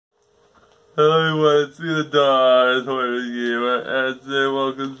Hello everyone, it's me, TheDarthHooymanGamer, and today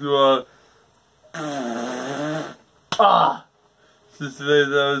welcome to our this is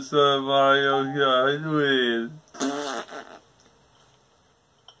today's episode of Mario Kart.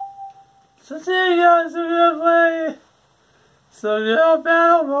 So today guys, we're gonna play some new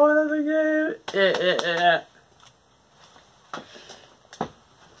battle mode of the game.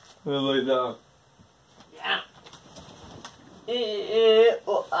 We'll lay down. Yeah.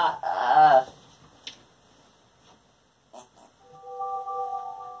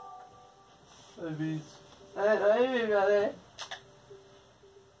 Maybe. Hey, brother.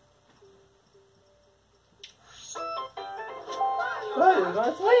 Mario,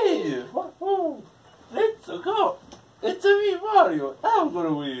 let's leave! Woohoo! Let's go! It's a me, Mario! I'm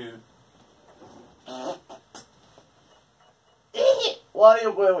gonna win! What are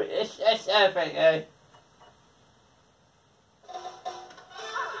you doing? It's epic, eh?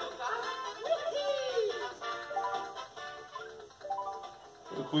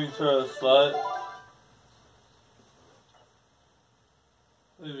 If we try to slide.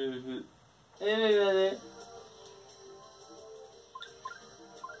 Maybe if it. Hey, brother.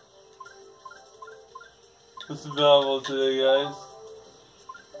 What's available today, guys?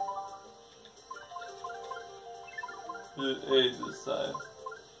 Did 8 this time.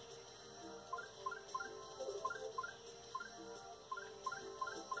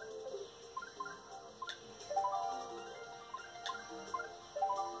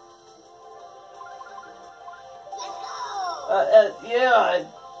 Yeah.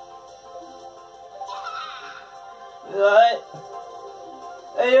 Right?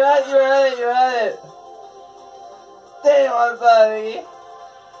 Hey, you're at it. Damn, on, buddy.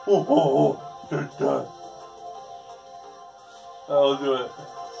 Oh, they're done. I'll do it.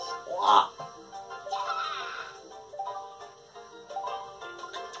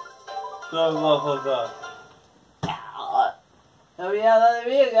 Don't love that. Oh yeah, let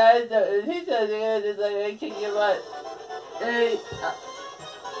me guys. He says you're gonna just like kick your butt. Hey.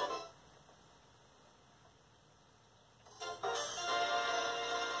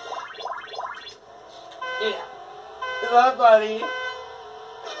 Yeah. Come on, buddy.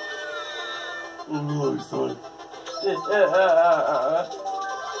 Oh, sorry.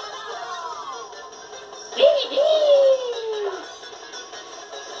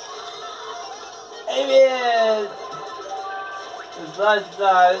 Amen. It's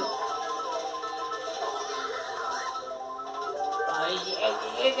lunchtime.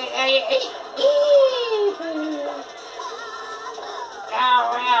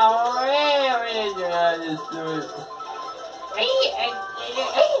 Just do it.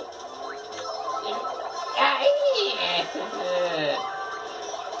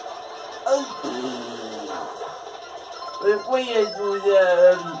 If we do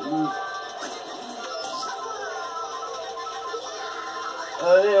that,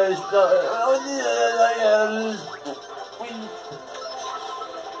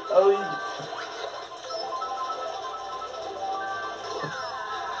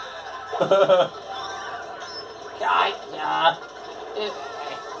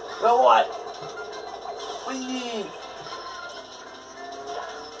 but what? We need.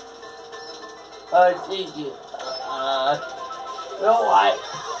 Thank you. You know what?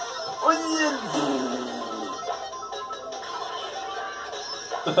 We need.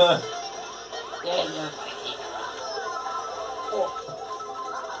 Yeah, you're fighting.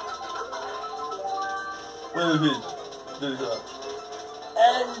 Wait a minute. Do that.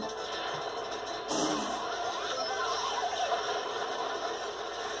 And.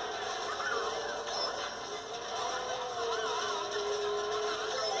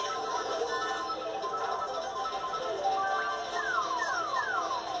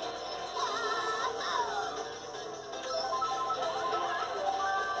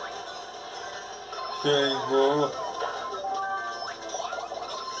 Okay, bro.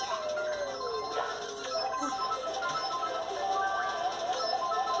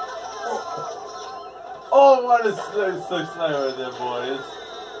 Oh, what a slick sniper right there, boys.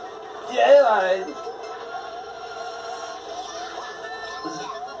 Yeah, like.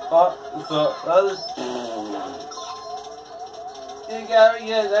 You gotta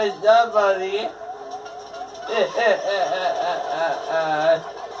get a nice job, buddy.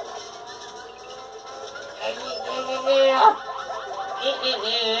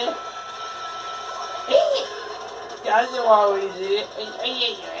 That's what we do.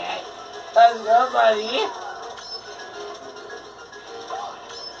 Let's go, buddy.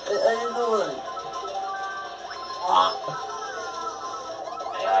 How you doing?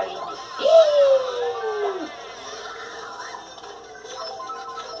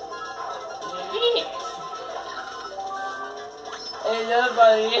 yeah,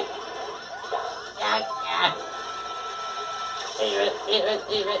 buddy. Eat it, eat it,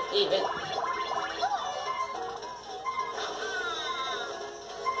 eat it, eat it.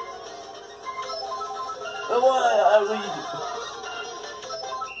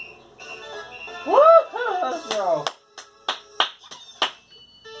 Woo-hoo! Let's go.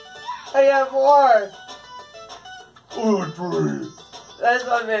 I got more. Oh, three. That's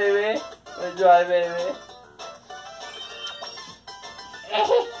my baby. Enjoy, baby.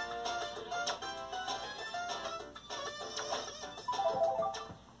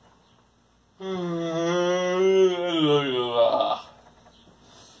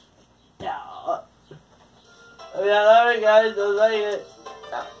 I love it, guys. I like it.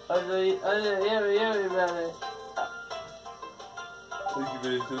 I'm really about it. Thank you,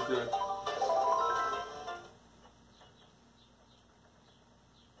 baby sister.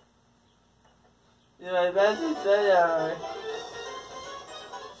 You're my best sister ever.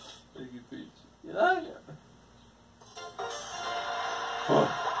 Thank you, Peach. You like it?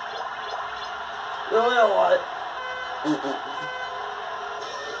 You know what?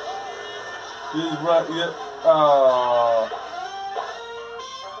 This is right, yeah. Oh.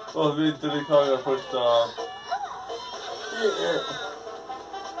 Well, me and Tilly Kong got pushed off.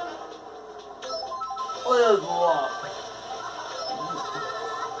 What is what?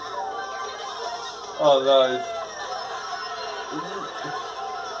 Oh, nice.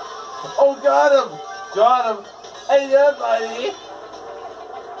 Oh, got him! Got him! Hey there, buddy!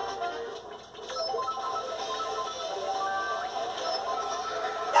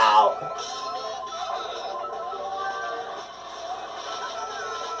 Ow!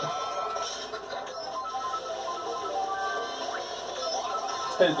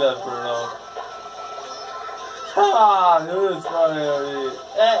 Take that, Bruno. Come on, who is funny on me?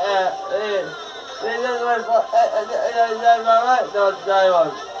 This is my fault. No, it's not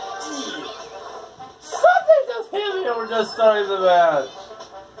one. Something just hit me and we're just starting the match.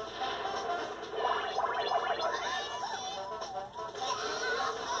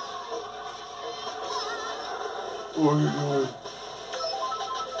 What are you doing?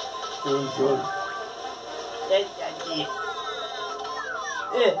 What are you doing?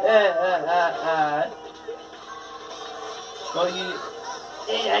 Well, you...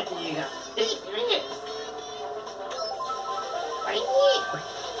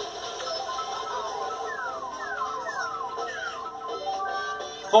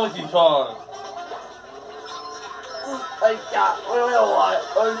 Funky Kong. Like that. Wait, what?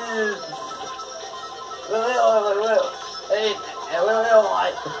 What is this? Wait. Hey,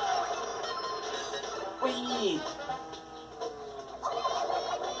 what? Wait.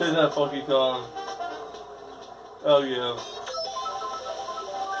 Here's that Funky Kong. Oh, yeah.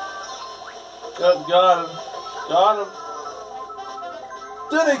 Yep, got him. Got him.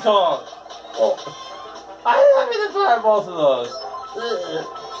 Diddy Kong. Oh. I didn't have to try both of those.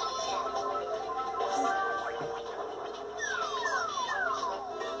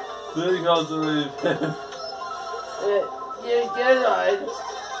 Diddy Kong's the lead. You get it.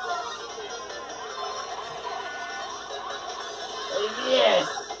 Yes.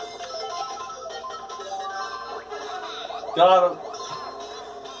 Got him.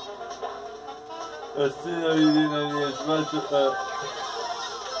 Let's see how you did any as much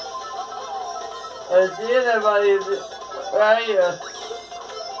Let's see everybody right here.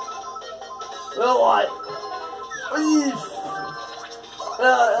 Well, what? Please.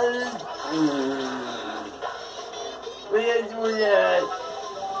 We can't do that.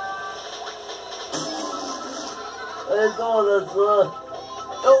 Let's go, let's go.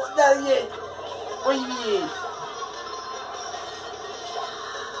 Oh, not yet. What do you mean?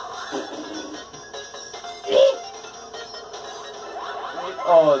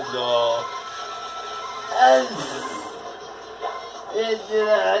 Oh no. Didn't do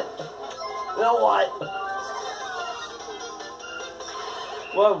that. Well, what?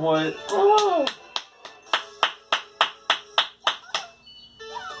 1 point. Oh.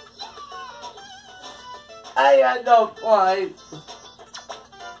 I got no points.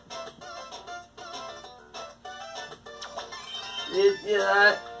 Did you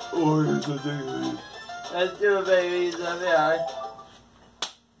that? Oh, it's a thing. Let's do it, baby. Let me out.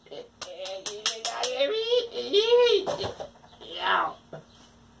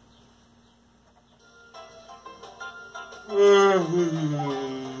 Yeah.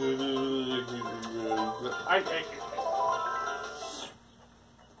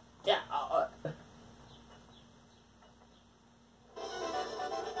 Yeah.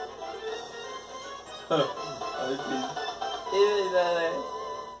 I see. Even better.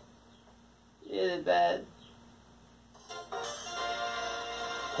 Even bad.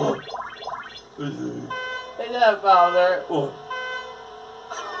 Hey there, Fowler.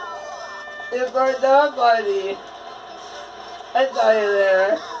 You burned up, buddy. I saw you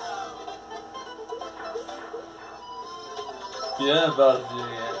there. Yeah, about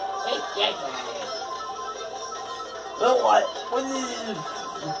doing it. But what? What is this?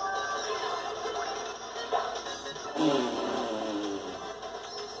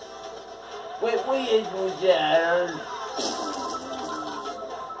 Wait, what is that?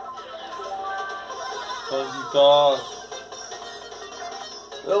 Funky Kong.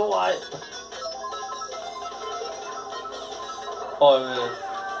 But what? Oh, man.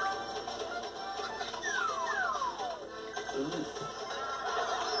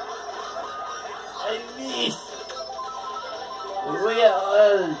 I missed. We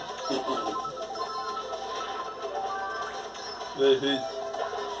are. Did it.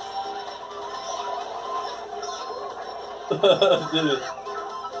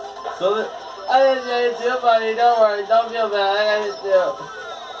 So that. I didn't say it too, buddy. Don't worry. Don't feel bad. I got it too.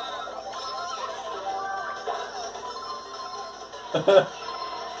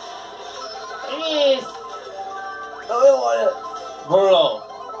 I missed. I don't want it. Burrow.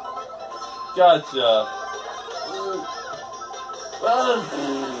 Gotcha.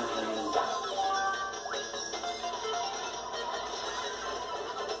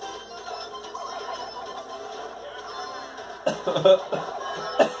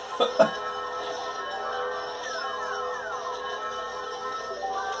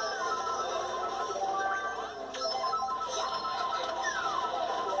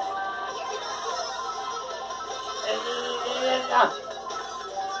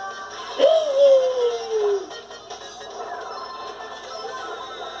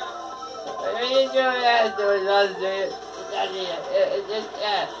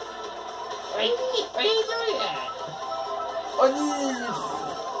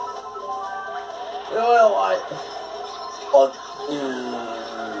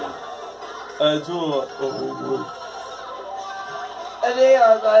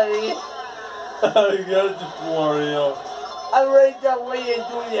 I got it for you. I'm right that way you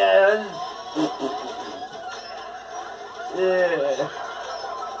do that. Yeah.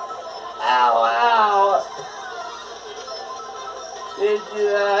 Ow, ow. Did you do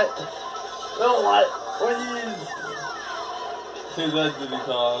that? No, what? What is this? Say that, Diddy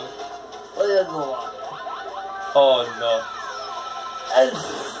Kong. What is what? Oh, no.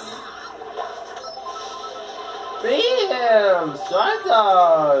 Bam!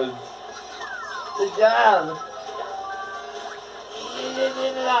 Strikers! Good job!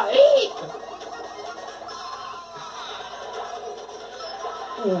 Eat!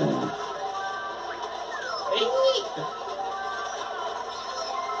 Ooh. Eat!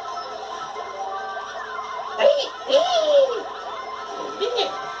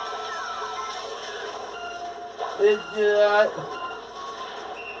 Good job!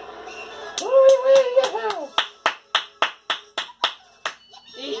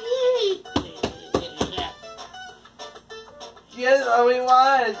 Yes, what we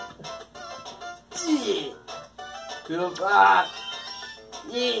want! Yeah! Goodbye!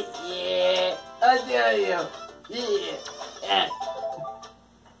 Yeah! I tell you! Yeah!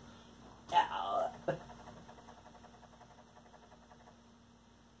 Ow!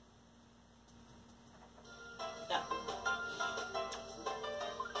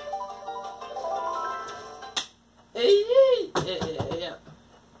 Yeah.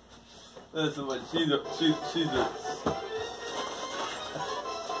 Listen, but she's a.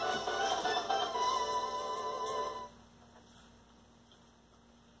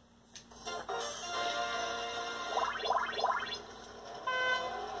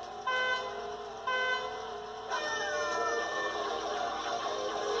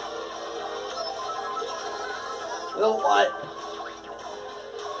 Well, what?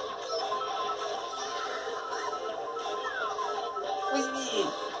 We need.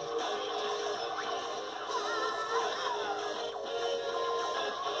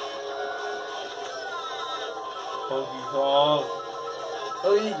 Funky Kong.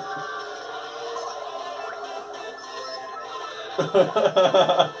 Oh, you.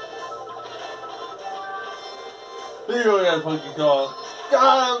 Here you go again, Funky Kong.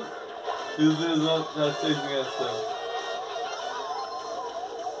 Got him! He's not chasing against him.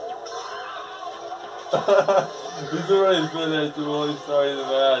 He's already finished before he started the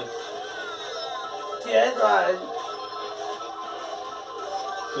match. Get on!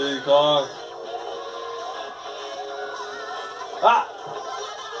 Funky Kong. Ah!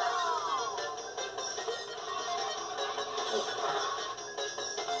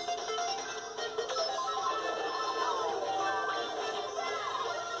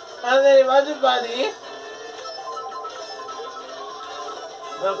 And then what's the buddy?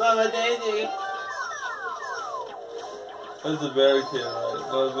 Look on the daisy. That's a barricade, right?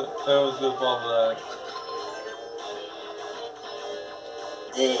 That was good fall for that.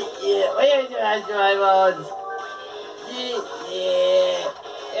 Yeah, what are you doing, my bones? Yeah.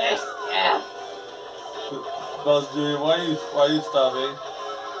 Yes, yeah. Buzz Junior, why are you stopping?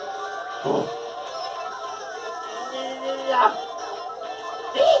 Oh.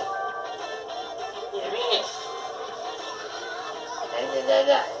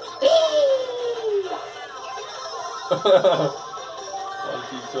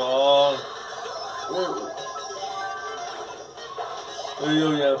 Funky Kong. There you go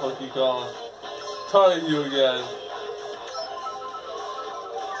again, Funky Kong. Talking to you again.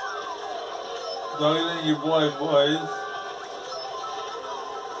 Don't you your boy, boys.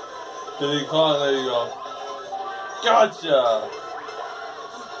 Diddy Kong, there you go. Gotcha!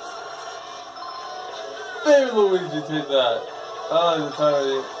 Baby Luigi, take that. I like the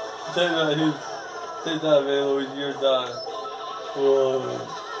time. Take that, take that, baby Luigi, you're done. Whoa.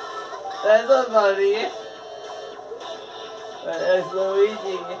 That's not funny. That's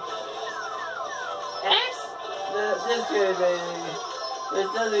Luigi. X? This good, baby. Let's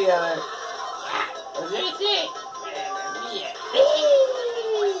do it together. Luigi!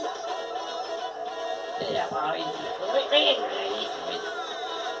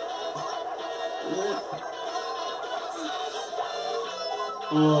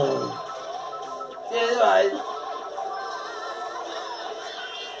 Whoa. This one.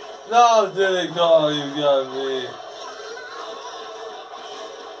 No, Diddy Kong, you got me.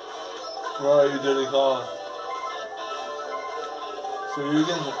 Where are you, Diddy Kong? So you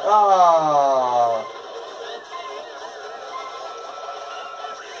can. Ah!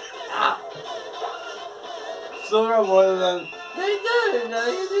 Silver more than. They do, no,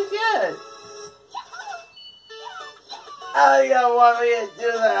 you did good. Oh, you don't want me to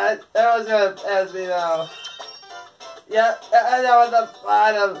do that. That was gonna pass me though. Yep, and that was the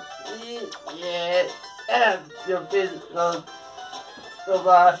bottom. Yeah, and your business goes so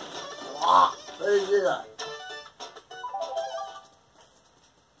far. What is it?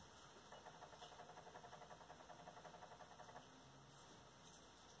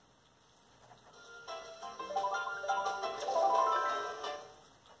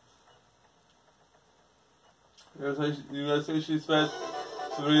 You guys say she spent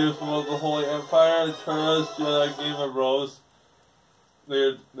some videos from the Holy Empire and Turtles Jedi Game of Rose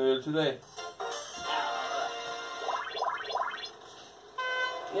later today.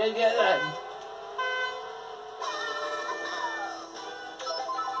 Yeah, get that.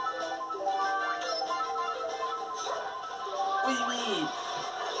 What do you mean?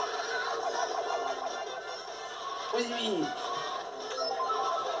 What do you mean?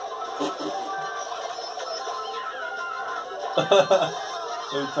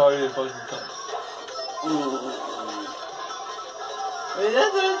 Let me tell you a fucking time. Wait,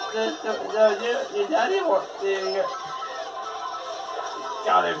 that's your daddy wants to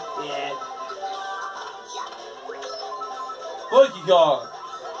got him dead. Funky Kong!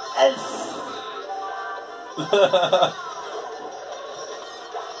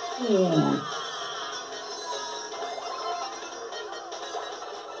 Ooh.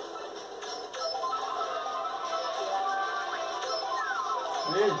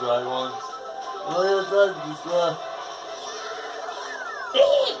 We're dry ones. Oh, it's on this one.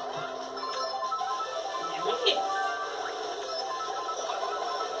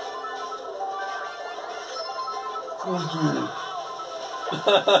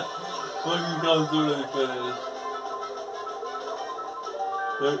 Funky Kong's already finished.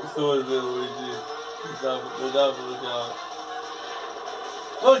 So is it, Luigi. They're down for the count.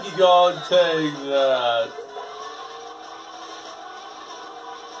 Funky Kong, take that.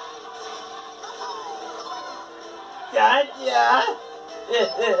 Gotcha!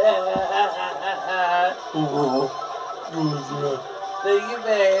 Oh, what was that? Thank you,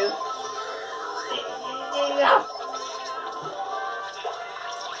 babe.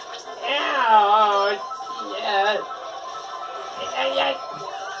 Ow! Shit!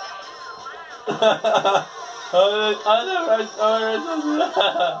 I never do that.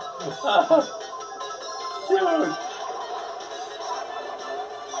 Dude.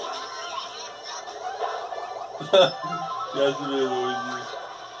 Yes, it is, Luigi.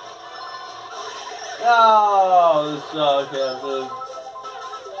 Oh, the shot captain.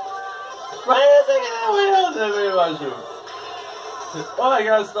 Wait a second, wait else did I my shoot? Oh, I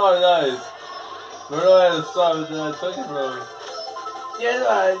got started, nice. Where do I have to start with that second road? Get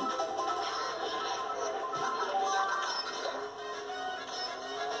one.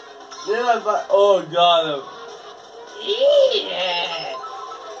 Oh, got him. Yeah.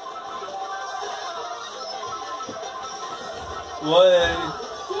 What?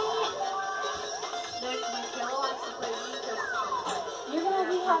 You're gonna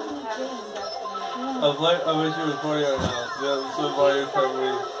be having a game. I wish you were recording right now. Yeah, so Mario Kart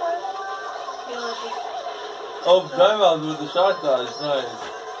Wii. Oh, timeout with the shot dodge. Nice.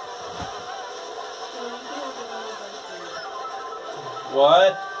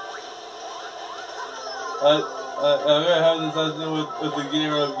 What? I'm gonna have this something with the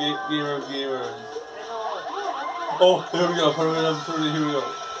gamer of gamers. Oh, here we go. Permanent opportunity. Here we go.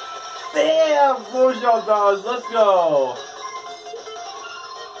 Damn, more shot dodge. Let's go.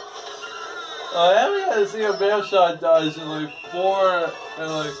 I haven't had to see a bear shot dodge in like quite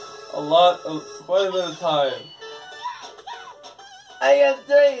a bit of time. I got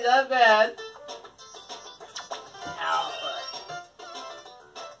 3, not bad. Ow.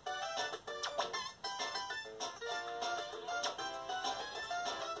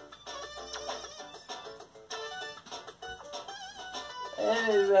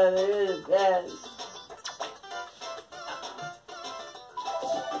 Everybody is bad.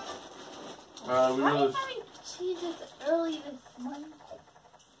 We Why are really. you having cheeses early this morning?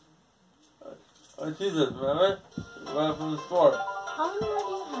 Oh, Jesus, remember? Right from the store. How many do you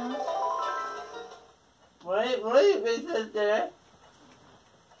have? What do you think is there?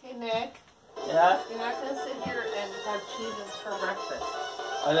 Hey Nick, Yeah? you're not gonna sit here and have cheeses for breakfast.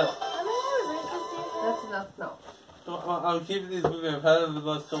 I know. How many more breakfast do you have? That's enough. No, I'm keeping these moving. I've had them for the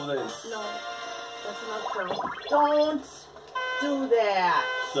last couple days. no, that's enough. No, don't do that.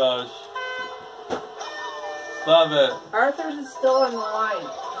 Shush. Stop it. Arthur's is still on the line.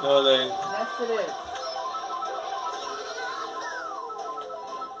 No, they ain't. Yes, it is.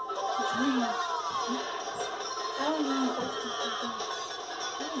 I don't know.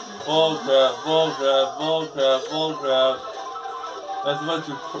 Bull crap, bull crap, bull crap, bull crap. That's a bunch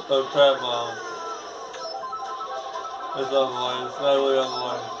of crap, Mom. It's on the line. It's not really on the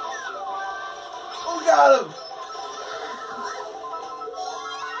line. Oh, got him!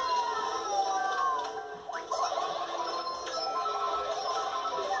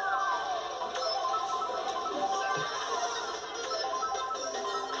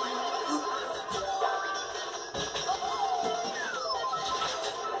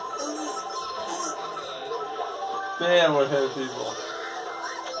 Damn, we're hitting people.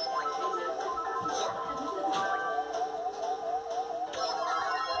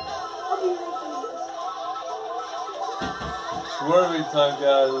 Swerving time,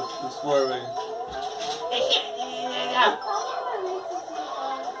 guys. It's swerving.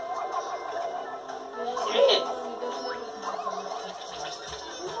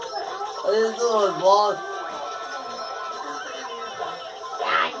 This little boss.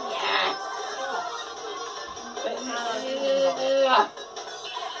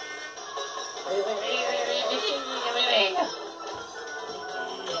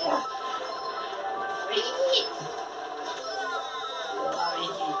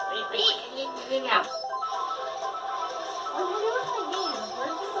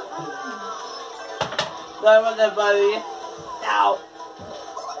 Sorry about that, buddy. Ow.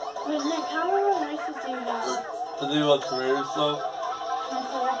 Wait, Nick, how many races do you have? I think about 3 or so. Can I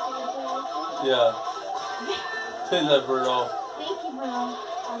select you? Yeah. Take that bird off. Thank you, bro. I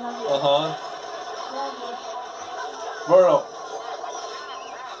love you. Uh-huh. Love you. Bird off.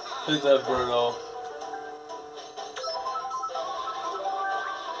 Take that bird off.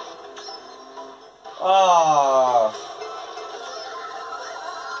 Ah.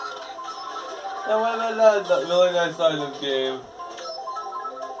 And what about that really nice item game?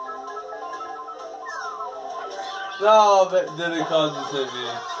 No, but did it cause this hit me?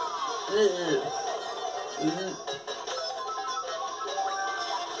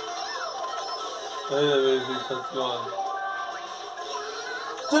 I think that made me sense going.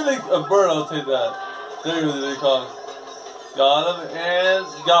 A bird, I'll take that. There you go, Diddy Kong. Got him and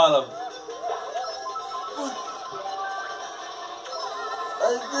got him.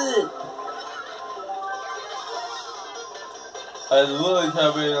 I literally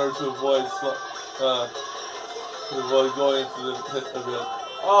tapped in order to avoid going into the pit a bit.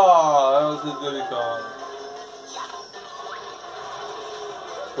 Ah, that was a Diddy Kong.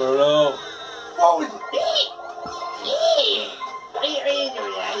 Birdo. Oh,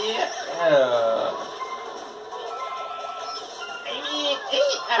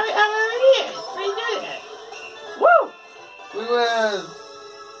 Woo! We win!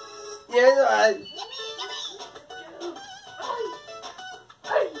 yeah, right.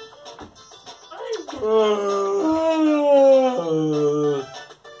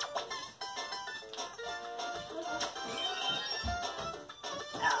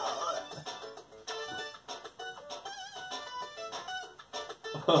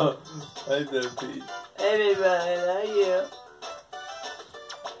 Hey there, Pete. Anybody, not you.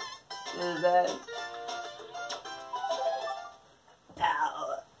 Is that?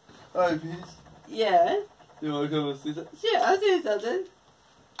 Ow. Alright, Pete. Yeah. You wanna come and see that? Sure, I'll do something.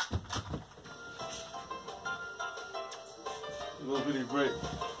 A little bitty break.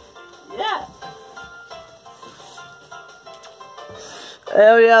 Yeah.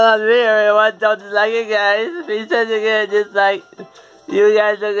 There we go on video, everyone. Don't dislike it, guys. If you said you're gonna dislike, you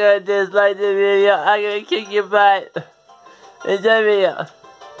guys are gonna dislike the video. I'm gonna kick your butt. Enjoy the video.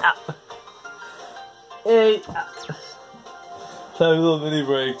 Ow. Hey. Have a little mini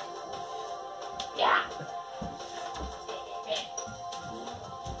break. Yeah.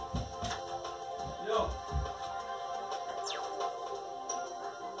 Yo.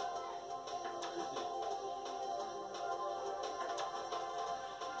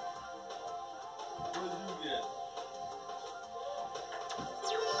 What did you get?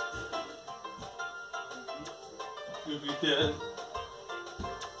 Goofy kid.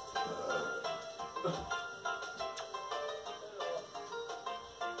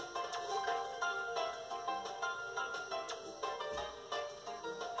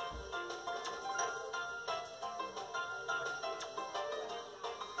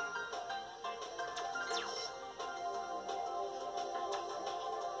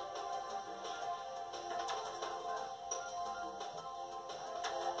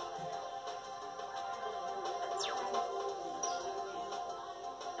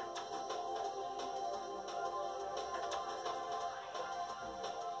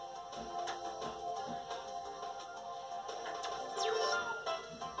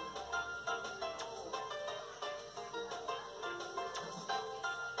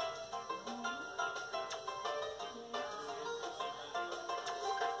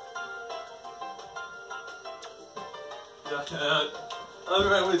 Yeah, I'll be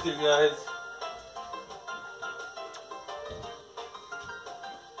right with you guys.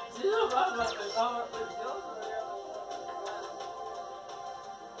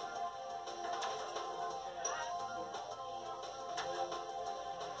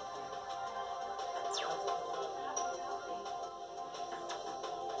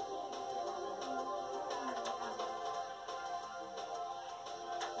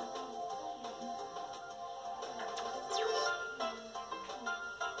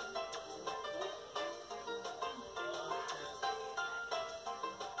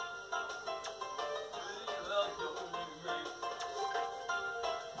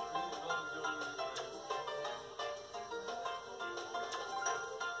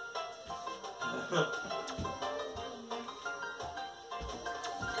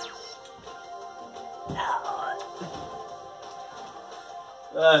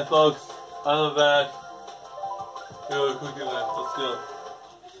 Alright folks, I'm back. Here we're cooking that. Let's go.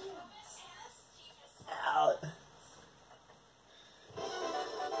 Ow.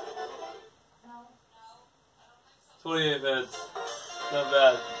 28 minutes. Not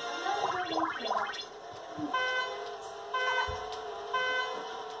bad.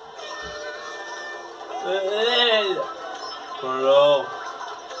 Bro.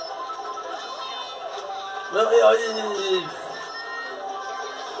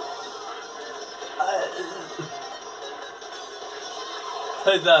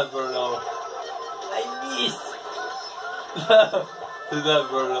 Take that, Bruno. I missed. Take that,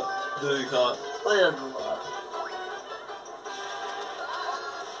 Bruno. There you go.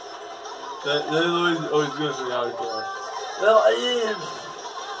 That always goes to the hardcore. Well,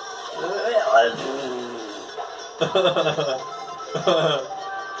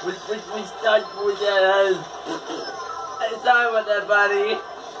 we start with that. I'm sorry about that, buddy.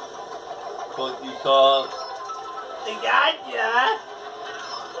 Funky cop. I got ya.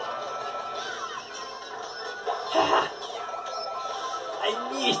 I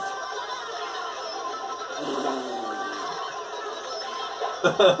missed.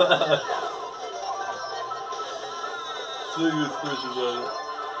 See you squishy about it.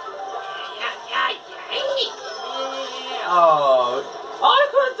 Oh, I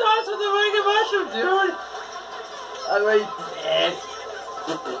couldn't dance with the regular mushroom, dude. I'm already dead.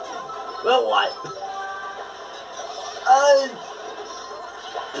 Well, what?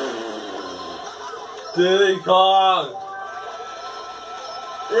 Diddy Kong!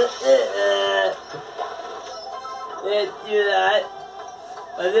 Can't do that.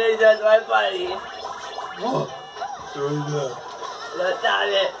 I think that's my buddy. Oh, right there. That's not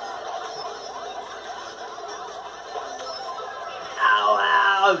it. Ow,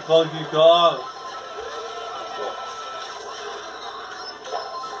 ow. Funky Kong!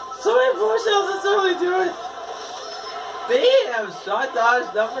 So many push-ups this early, dude. Bam! Shot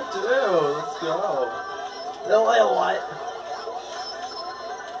dodge number 2. Let's go. No, wait, what?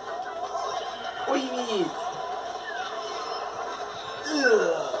 What do you mean?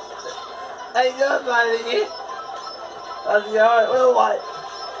 Ugh. Hey, no, buddy. Let's go. Wait, what?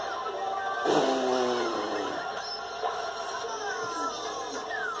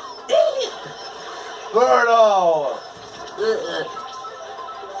 Birdo!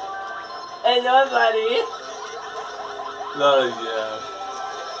 Hey, no, buddy. No, yeah.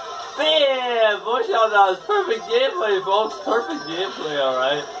 Bam! Bush out now. It's perfect gameplay, folks. Perfect gameplay,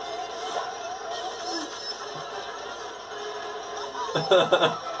 alright.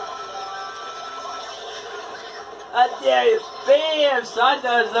 I dare you. Bam! Shot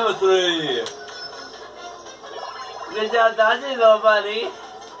dodge number 3. Good job dodging, though, buddy.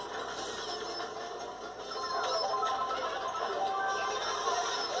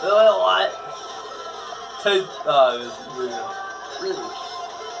 What? Take, this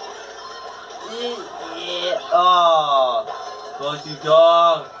Yeah. oh, Monkey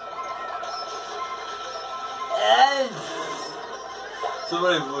Kong. Yes.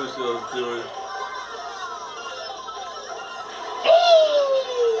 Somebody blue shield, dude.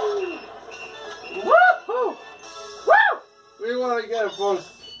 Woohoo! Woo! We want to get it, folks.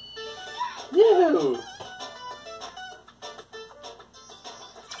 You.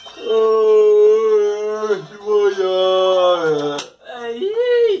 Oh,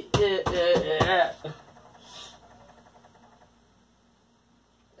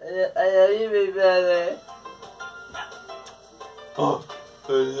 I know you be better. oh,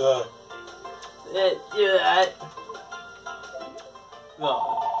 yeah. Do that. No.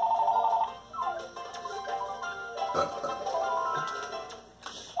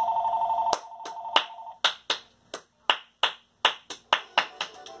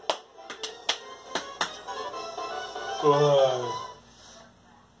 Oh.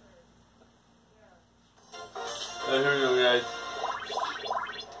 Here we go, guys.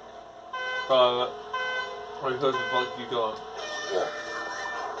 We're close to Monkey Kong.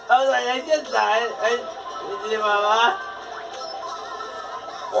 I was like, I just died. Did mama?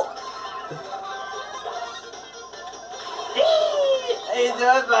 How you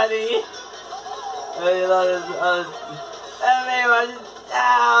doing, buddy? I love this. Everyone,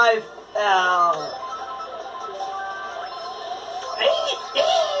 I fell.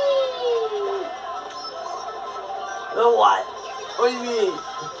 The what? What do you mean?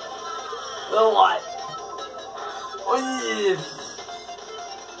 The what? What is this?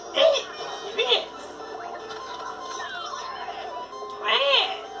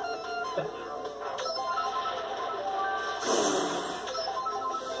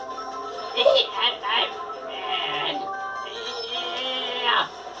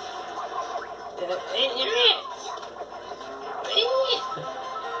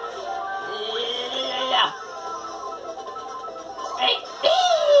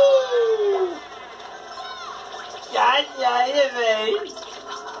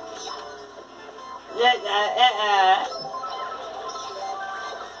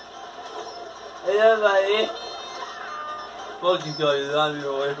 Hey, buddy. Monkey Kong, you're not even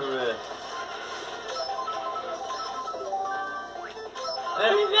away from it. What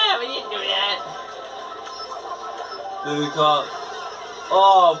are you doing? Did he call?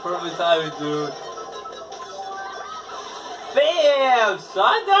 Oh, perfect timing, dude. Bam!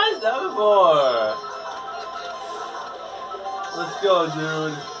 Shot dodge number 4. Let's go,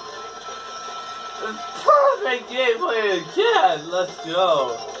 dude. Perfect gameplay again. Let's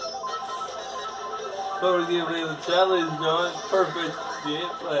go. Perfect gameplay in the challenge, going. Perfect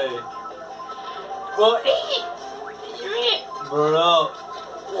gameplay. Well, Burn up.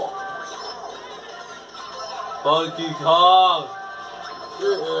 Monkey Kong.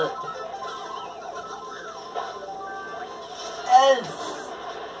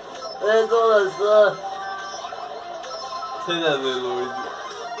 That's all the stuff. Say that, little Luigi.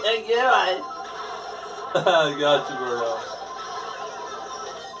 Thank you, right? I got you, Bruno.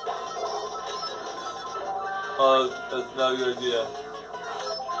 Oh, that's not a good idea.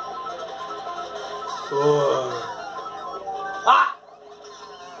 Oh. Ah!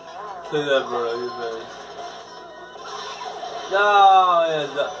 Say that, Bruno. You're better. No, yeah,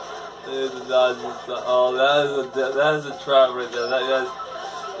 that is a dodge. Oh, that is a trap right there. That guys,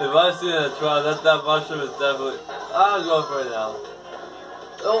 if I see a trap, that mushroom is definitely. I'm going for it now.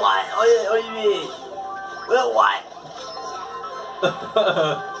 What? What do you mean? What?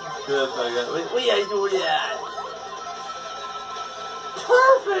 Good effect. What are you doing that?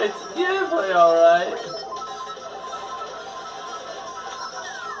 Perfect gameplay, alright.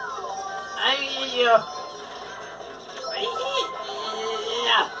 I mean, you.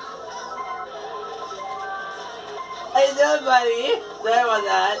 buddy. Sorry about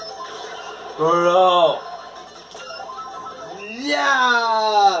that. Bruno.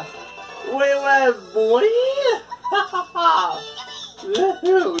 Yeah. We went, boy.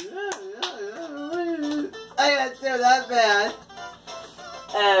 I got through that bad.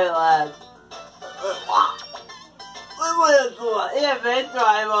 Hey, lad. Yeah, been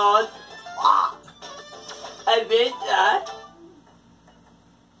try mode. I beat that.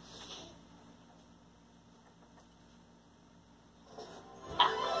 I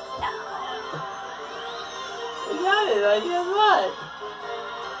got it, I guess what?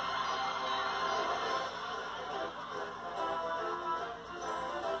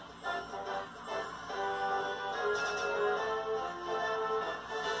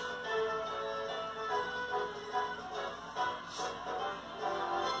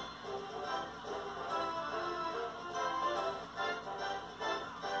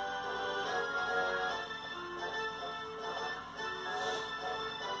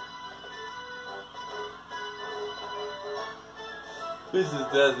 This is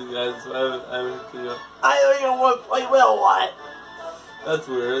dancing, guys, so I haven't seen it. I don't even want to play with what? That's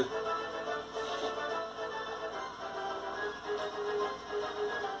weird.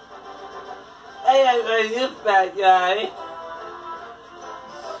 Hey, I got this bad guy.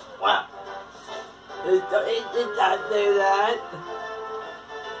 Wow. It did not say that.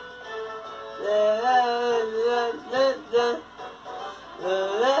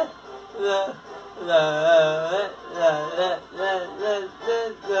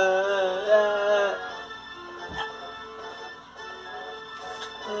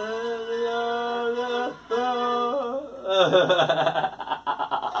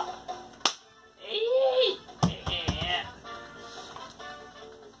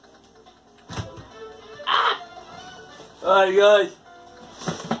 Alright guys,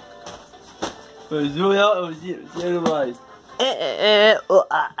 we're zooming out and we'll see you guys.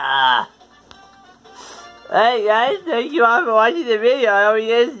 Hey guys, thank you all for watching the video. I hope you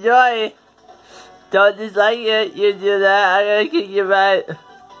guys enjoy. Don't dislike it, you do that, I'm gonna kick you back.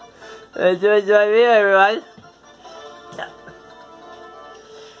 Let's enjoy the video, everyone.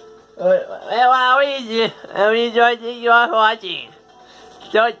 Well, we enjoy, thank you all for watching.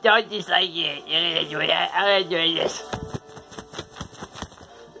 Don't dislike it, you're gonna enjoy that, I'm gonna enjoy this.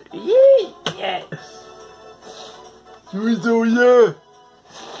 Yeah. So yeah,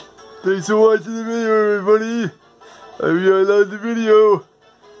 thanks for watching the video, everybody. I hope you liked the video.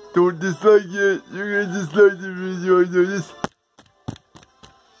 Don't dislike it. You're gonna dislike the video. I know this.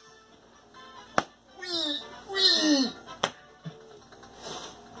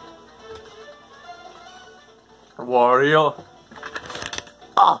 Wario.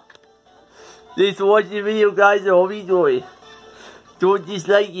 Thanks for watching the video, guys. I hope you enjoy. Don't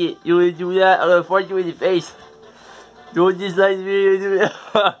dislike it. You will do that, I'm gonna punch you in the face. Don't dislike the video.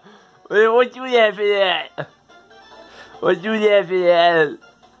 What you laughing at? What you laughing at?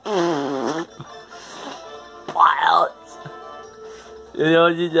 Wild. You know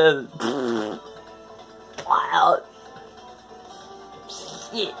what you done? Wild.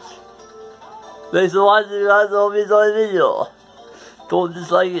 Shit. Thanks for watching, guys. I hope you enjoyed the video. Don't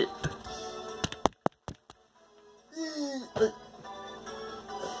dislike it.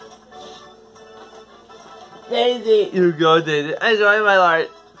 Daisy! You go, Daisy. Enjoy my art.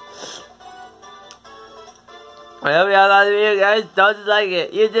 I hope you all like the video, guys. Don't dislike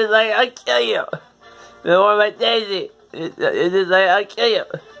it. You dislike it, I'll kill you. You want my Daisy? You dislike it, I'll kill you.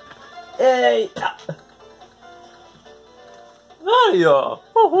 Hey! Mario!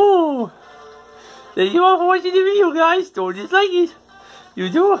 Woohoo! Thank you all for watching the video, guys. Don't dislike it. You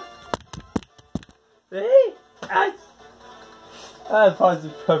do. Hey! I paused the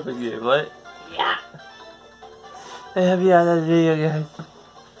perfect game, right? Yeah! I hope you all like the video, guys.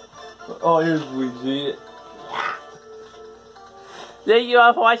 Oh, here's Luigi. Thank you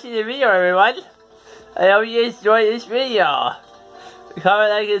all for watching the video, everyone. I hope you enjoyed this video.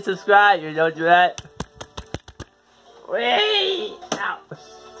 Comment, like, and subscribe. You don't do that. Wait! Ow.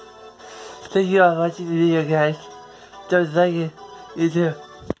 Thank you all for watching the video, guys. Don't like it. You too.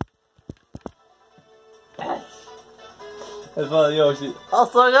 That's all Yoshi.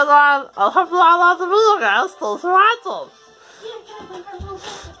 Also, good one. I'll have lots of video, guys. Don't watch them.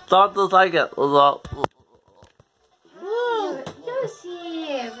 Don't dislike it.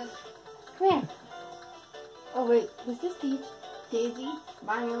 Yoshi! Come here. Oh wait, was this Peach? Daisy?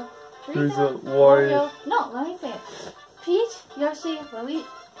 Mario? Teresa, Wario. No, let me say it. Peach, Yoshi,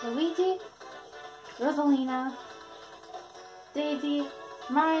 Luigi, Rosalina, Daisy,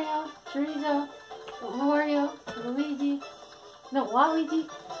 Mario, Teresa, Wario, Luigi, no, Waluigi,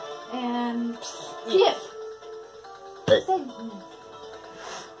 and Peach.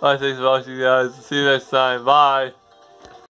 Alright, thanks for watching, guys. See you next time. Bye.